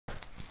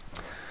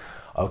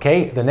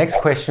Okay, the next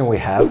question we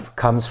have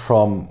comes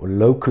from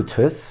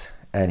Locutus,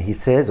 and he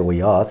says, or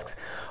he asks,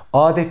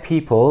 are there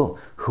people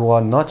who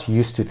are not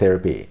used to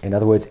therapy? In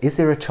other words, is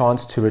there a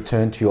chance to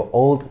return to your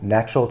old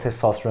natural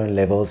testosterone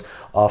levels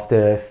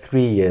after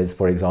 3 years,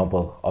 for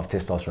example, of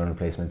testosterone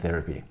replacement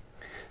therapy?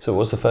 So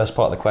what's the first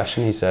part of the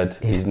question? He said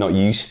he's not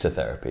used to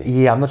therapy.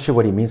 Yeah, I'm not sure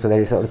what he means by that.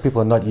 He said other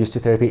people are not used to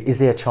therapy. Is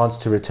there a chance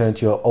to return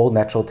to your old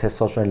natural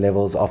testosterone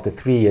levels after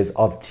 3 years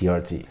of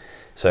TRT?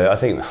 So I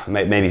think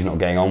maybe he's not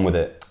getting on with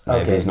it.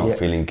 Maybe he's not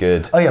feeling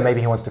good. Oh yeah, maybe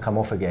he wants to come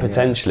off again.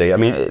 Potentially. Yeah. I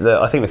mean,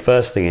 I think the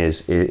first thing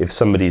is if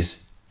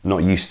somebody's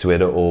not used to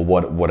it or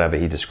whatever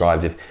he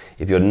described,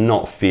 if you're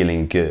not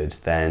feeling good,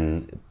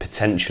 then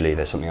potentially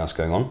there's something else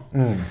going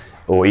on.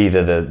 Or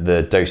either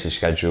the dosage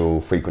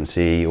schedule,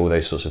 frequency, all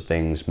those sorts of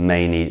things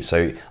may need,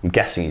 so I'm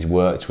guessing he's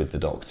worked with the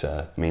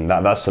doctor. I mean,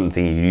 that's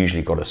something you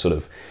usually got to sort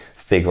of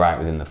figure out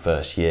within the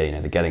first year, you know,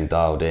 they're getting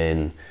dialed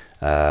in,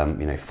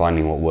 you know,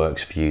 finding what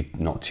works for you,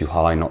 not too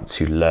high, not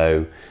too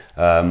low.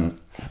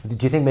 Do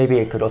you think maybe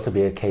it could also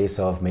be a case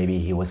of maybe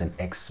he was an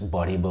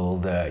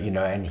ex-bodybuilder, you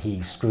know, and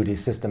he screwed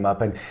his system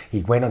up and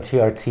he went on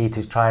TRT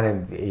to try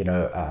and, you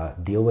know,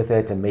 deal with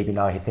it, and maybe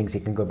now he thinks he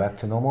can go back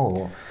to normal?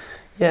 Or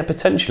yeah,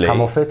 potentially.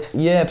 Come off it?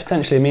 Yeah,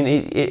 potentially. I mean,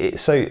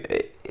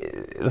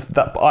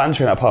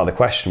 answering that part of the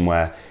question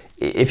where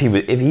if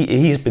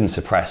he's been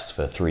suppressed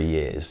for 3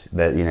 years,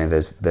 you know,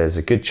 there's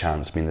a good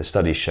chance. I mean, the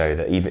studies show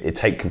that even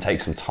can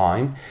take some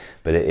time,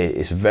 but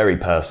it's very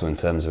personal in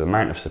terms of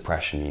amount of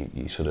suppression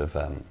you sort of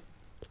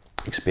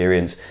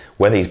experience.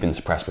 Whether he's been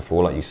suppressed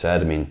before, like you said.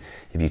 I mean,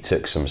 if you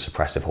took some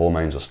suppressive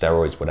hormones or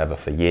steroids, whatever,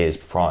 for years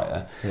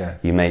prior,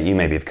 you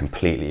maybe have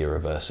completely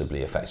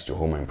irreversibly affected your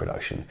hormone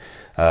production.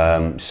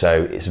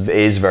 So it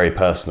is very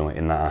personal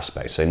in that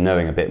aspect. So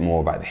knowing a bit more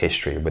about the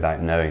history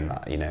without knowing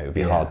that, you know, it would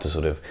be hard to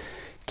sort of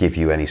give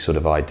you any sort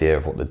of idea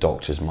of what the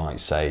doctors might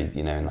say,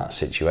 you know, in that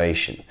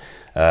situation.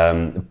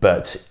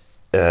 But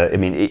I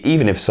mean,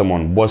 even if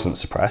someone wasn't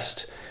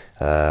suppressed,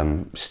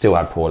 still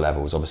had poor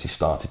levels, obviously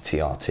started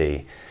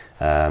TRT,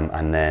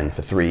 and then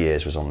for 3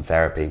 years was on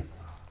therapy.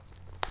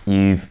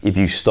 If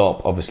you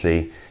stop,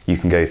 obviously you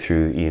can go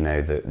through, you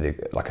know,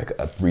 like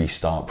a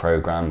restart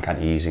program, can't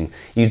you,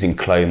 using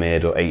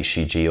Clomid or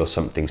HCG or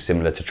something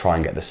similar to try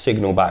and get the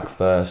signal back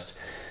first,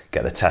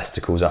 get the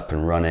testicles up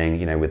and running,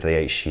 you know, with the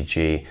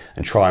HCG,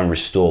 and try and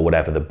restore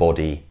whatever the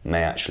body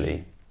may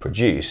actually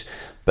produce.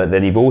 But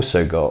then you've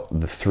also got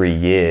the 3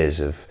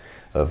 years of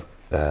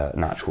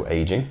natural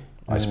aging,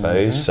 I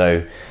suppose.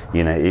 So,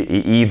 you know,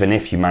 even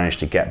if you manage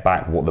to get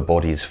back what the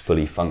body is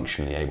fully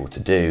functionally able to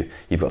do,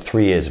 you've got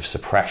 3 years of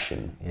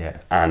suppression,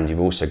 and you've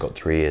also got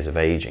 3 years of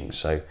aging.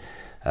 So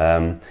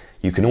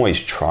you can always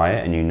try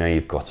it, and you know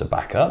you've got to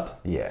back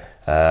up. You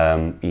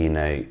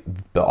know,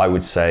 but I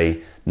would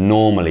say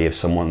normally if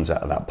someone's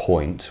at that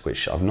point,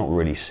 which I've not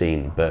really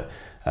seen, but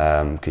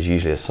because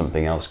usually there's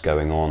something else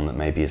going on that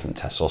maybe isn't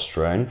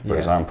testosterone, for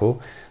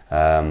example,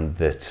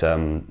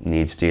 that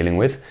needs dealing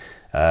with.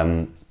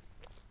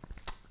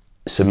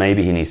 So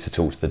maybe he needs to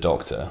talk to the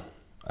doctor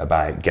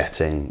about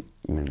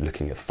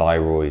looking at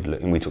thyroid,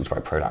 and we talked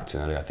about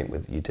prolactin earlier, I think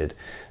you did.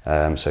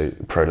 So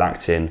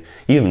prolactin,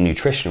 even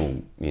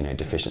nutritional, you know,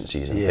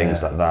 deficiencies and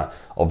things like that.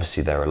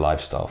 Obviously there are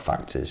lifestyle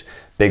factors.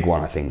 Big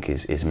one, I think,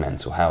 is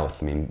mental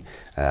health. I mean,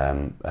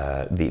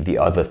 the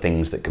other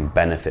things that can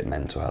benefit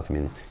mental health. I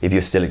mean, if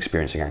you're still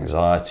experiencing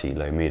anxiety,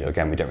 low mood,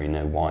 again, we don't really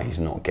know why he's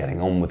not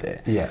getting on with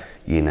it.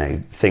 You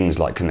know, things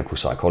like clinical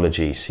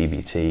psychology,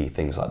 CBT,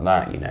 things like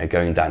that, you know,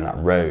 going down that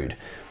road.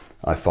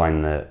 I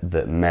find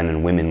that men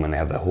and women, when they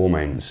have their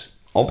hormones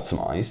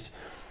optimized,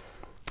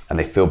 and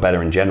they feel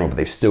better in general, but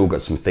they've still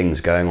got some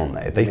things going on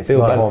there. It's feel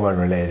not better, hormone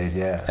related,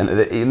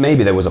 and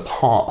maybe there was a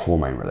part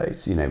hormone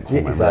related, you know,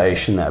 hormone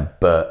relation there,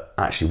 but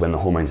actually when the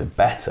hormones are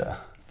better,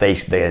 they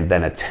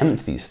then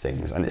attempt these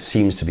things, and it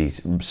seems to be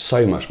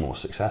so much more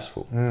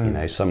successful. You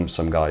know,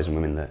 some guys and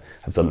women that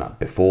have done that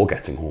before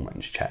getting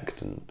hormones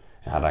checked and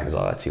had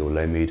anxiety or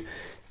low mood,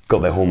 got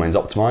their hormones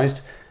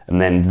optimized,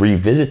 and then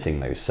revisiting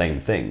those same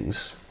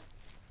things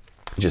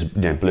just,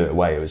 you know, blew it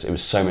away. It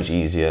was so much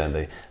easier,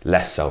 the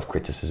less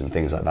self-criticism,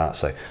 things like that.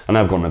 So I know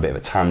I've gone on a bit of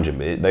a tangent,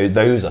 but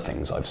those are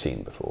things I've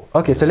seen before.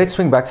 Okay, so let's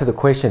swing back to the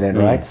question then,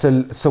 right?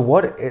 So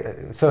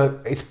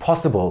it's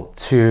possible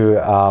to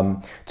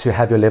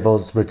have your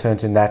levels return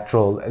to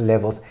natural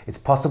levels. It's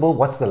possible.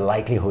 What's the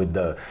likelihood,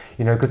 though?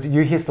 You know, because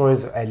you hear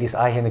stories, at least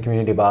I hear in the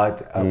community,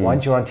 about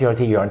once you're on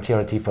TRT, you're on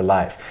TRT for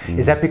life.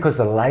 Is that because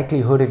the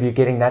likelihood of you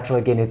getting natural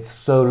again is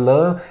so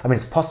low? I mean,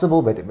 it's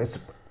possible, but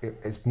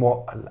it's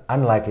more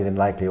unlikely than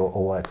likely, or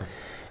what?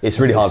 It's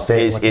really hard to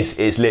say.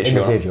 It's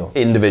literally on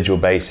individual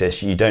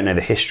basis. You don't know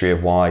the history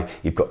of why.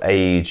 You've got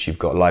age, you've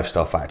got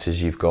lifestyle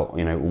factors, you've got,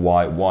 you know,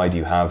 why do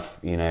you have,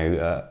 you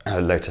know,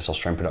 a low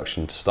testosterone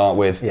production to start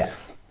with?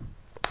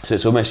 So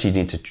it's almost you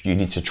need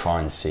to try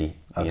and see.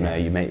 You know,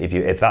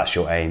 if that's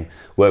your aim,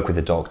 work with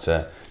the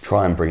doctor,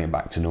 try and bring it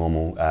back to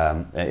normal,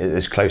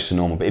 as close to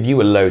normal. But if you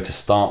were low to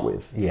start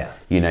with,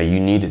 you know, you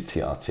needed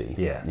TRT.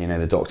 You know,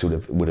 the doctor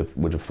would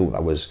have thought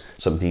that was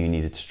something you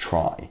needed to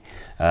try.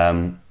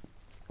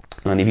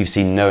 And if you've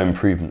seen no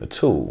improvement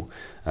at all,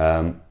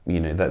 you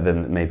know,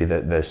 then maybe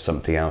there's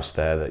something else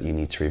there that you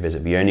need to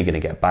revisit. But you're only going to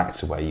get back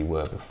to where you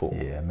were before.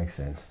 Yeah, makes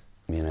sense.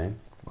 You know.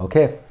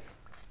 Okay.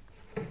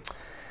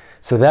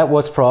 So that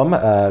was from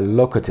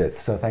Locutus.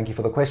 So thank you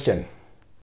for the question.